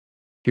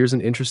Here's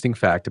an interesting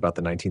fact about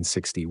the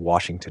 1960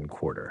 Washington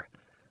quarter.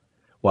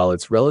 While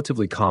it's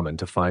relatively common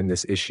to find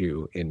this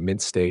issue in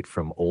mint state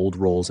from old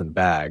rolls and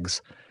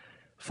bags,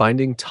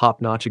 finding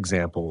top-notch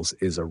examples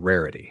is a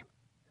rarity.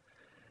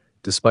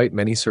 Despite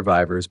many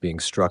survivors being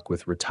struck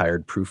with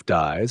retired proof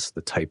dies,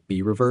 the Type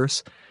B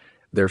reverse,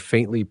 their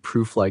faintly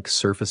proof-like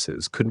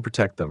surfaces couldn't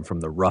protect them from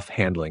the rough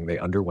handling they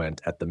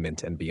underwent at the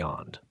mint and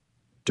beyond.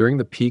 During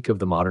the peak of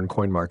the modern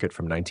coin market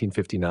from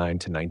 1959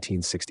 to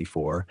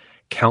 1964,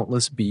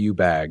 countless BU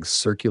bags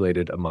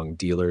circulated among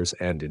dealers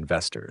and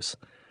investors.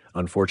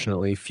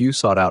 Unfortunately, few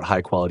sought out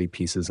high-quality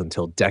pieces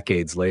until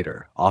decades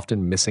later,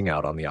 often missing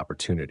out on the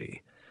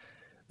opportunity.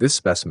 This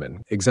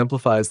specimen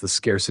exemplifies the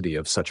scarcity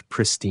of such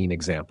pristine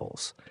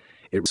examples.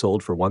 It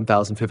sold for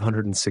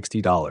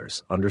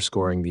 $1,560,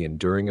 underscoring the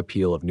enduring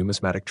appeal of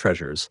numismatic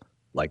treasures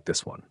like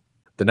this one.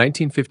 The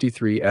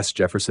 1953 S.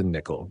 Jefferson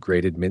nickel,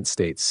 graded mint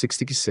state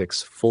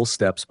 66 full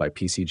steps by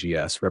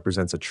PCGS,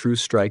 represents a true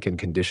strike and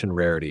condition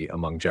rarity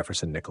among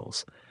Jefferson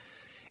nickels.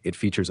 It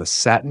features a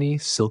satiny,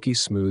 silky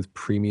smooth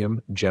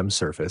premium gem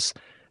surface,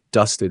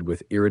 dusted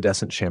with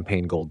iridescent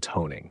champagne gold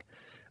toning.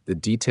 The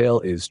detail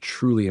is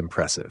truly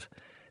impressive,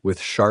 with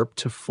sharp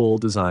to full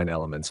design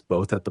elements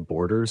both at the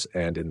borders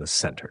and in the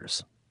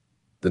centers.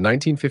 The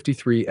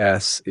 1953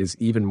 S is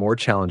even more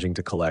challenging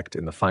to collect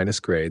in the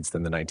finest grades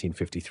than the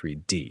 1953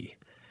 D.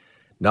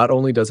 Not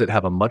only does it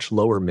have a much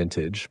lower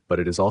mintage, but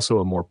it is also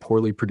a more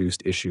poorly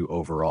produced issue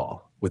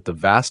overall, with the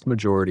vast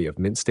majority of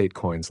mint state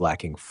coins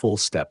lacking full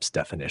steps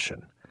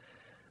definition.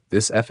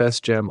 This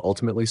FS gem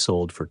ultimately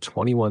sold for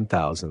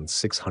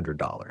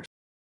 $21,600.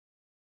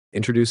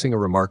 Introducing a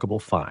remarkable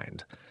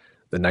find,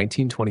 the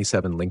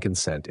 1927 Lincoln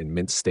cent in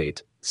mint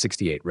state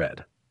 68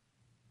 red.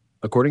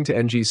 According to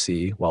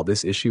NGC, while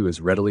this issue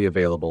is readily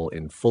available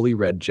in fully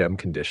red gem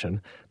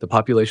condition, the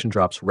population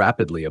drops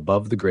rapidly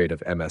above the grade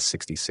of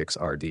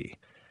MS66RD.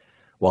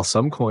 While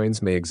some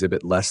coins may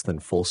exhibit less than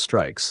full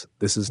strikes,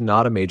 this is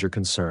not a major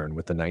concern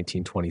with the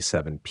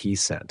 1927 P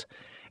cent,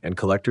 and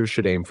collectors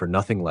should aim for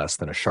nothing less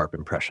than a sharp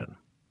impression.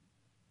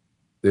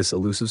 This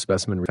elusive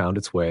specimen found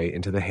its way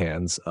into the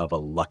hands of a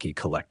lucky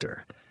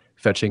collector,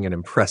 fetching an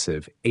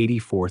impressive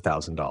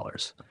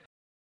 $84,000.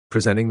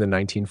 Presenting the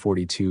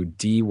 1942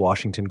 D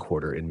Washington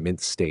quarter in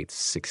mint state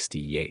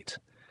 68.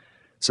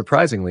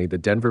 Surprisingly, the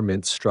Denver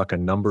Mint struck a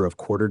number of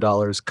quarter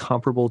dollars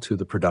comparable to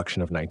the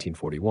production of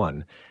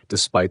 1941,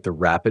 despite the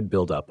rapid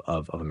buildup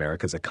of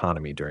America's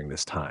economy during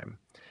this time.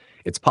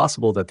 It's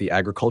possible that the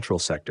agricultural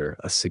sector,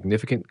 a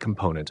significant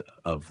component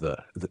of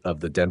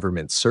the Denver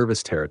Mint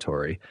service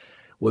territory,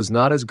 was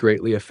not as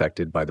greatly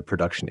affected by the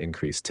production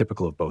increase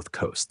typical of both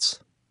coasts.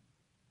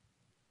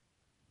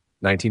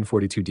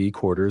 1942 D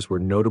quarters were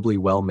notably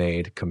well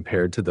made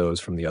compared to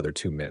those from the other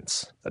two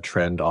mints, a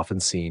trend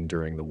often seen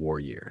during the war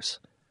years.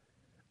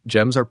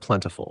 Gems are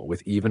plentiful,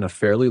 with even a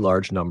fairly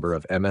large number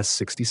of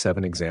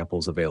MS67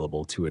 examples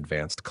available to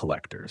advanced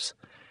collectors.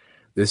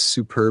 This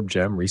superb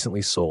gem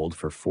recently sold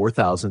for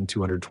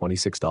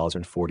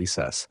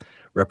 $4,226.40,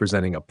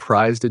 representing a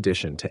prized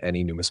addition to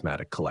any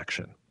numismatic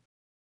collection.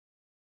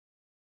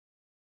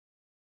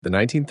 The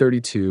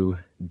 1932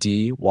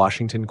 D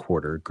Washington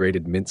quarter,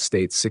 graded mint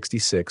state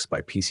 66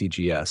 by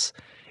PCGS,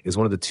 is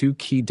one of the two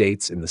key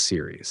dates in the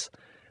series.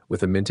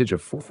 With a mintage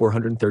of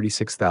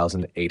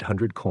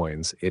 436,800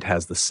 coins, it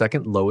has the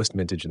second lowest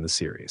mintage in the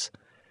series.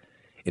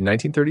 In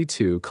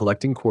 1932,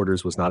 collecting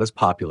quarters was not as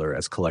popular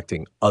as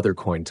collecting other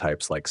coin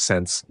types like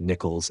cents,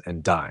 nickels,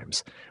 and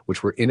dimes,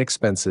 which were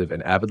inexpensive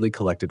and avidly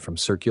collected from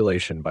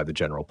circulation by the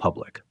general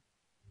public.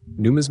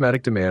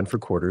 Numismatic demand for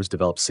quarters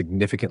developed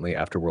significantly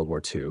after World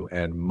War II,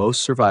 and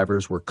most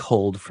survivors were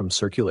culled from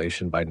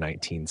circulation by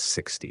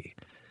 1960.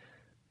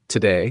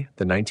 Today,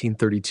 the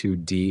 1932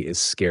 D is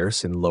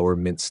scarce in lower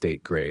mint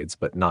state grades,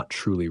 but not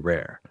truly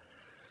rare.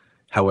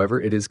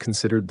 However, it is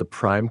considered the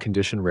prime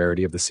condition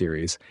rarity of the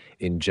series,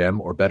 in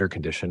gem or better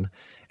condition,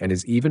 and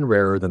is even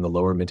rarer than the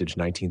lower mintage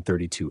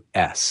 1932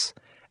 S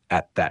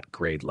at that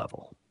grade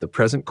level. The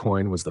present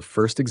coin was the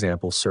first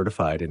example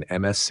certified in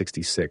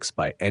MS66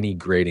 by any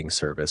grading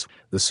service.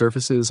 The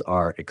surfaces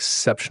are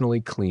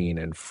exceptionally clean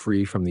and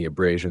free from the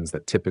abrasions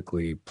that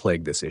typically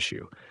plague this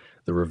issue.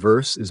 The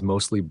reverse is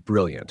mostly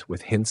brilliant,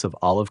 with hints of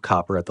olive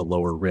copper at the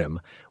lower rim,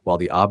 while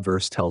the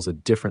obverse tells a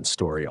different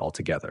story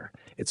altogether.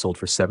 It sold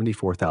for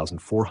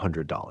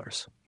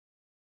 $74,400.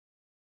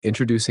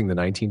 Introducing the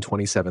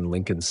 1927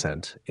 Lincoln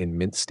cent in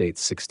mint state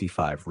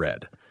 65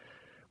 red.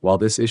 While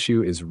this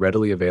issue is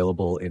readily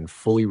available in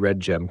fully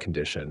red gem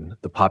condition,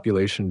 the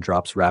population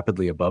drops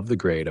rapidly above the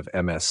grade of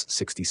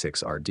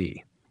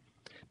MS66RD.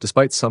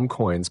 Despite some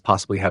coins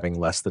possibly having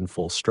less than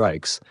full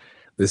strikes,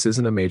 this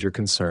isn't a major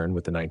concern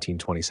with the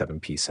 1927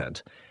 P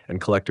cent,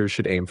 and collectors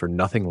should aim for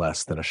nothing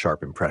less than a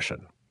sharp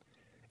impression.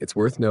 It's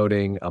worth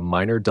noting a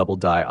minor double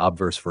die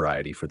obverse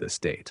variety for this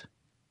date.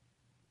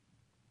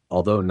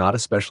 Although not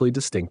especially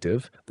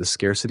distinctive, the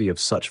scarcity of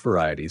such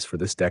varieties for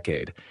this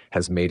decade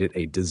has made it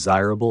a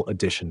desirable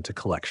addition to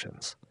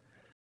collections.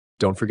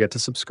 Don't forget to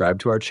subscribe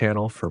to our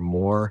channel for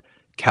more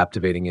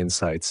captivating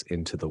insights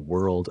into the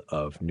world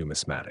of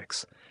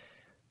numismatics.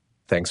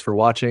 Thanks for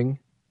watching,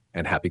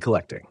 and happy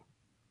collecting.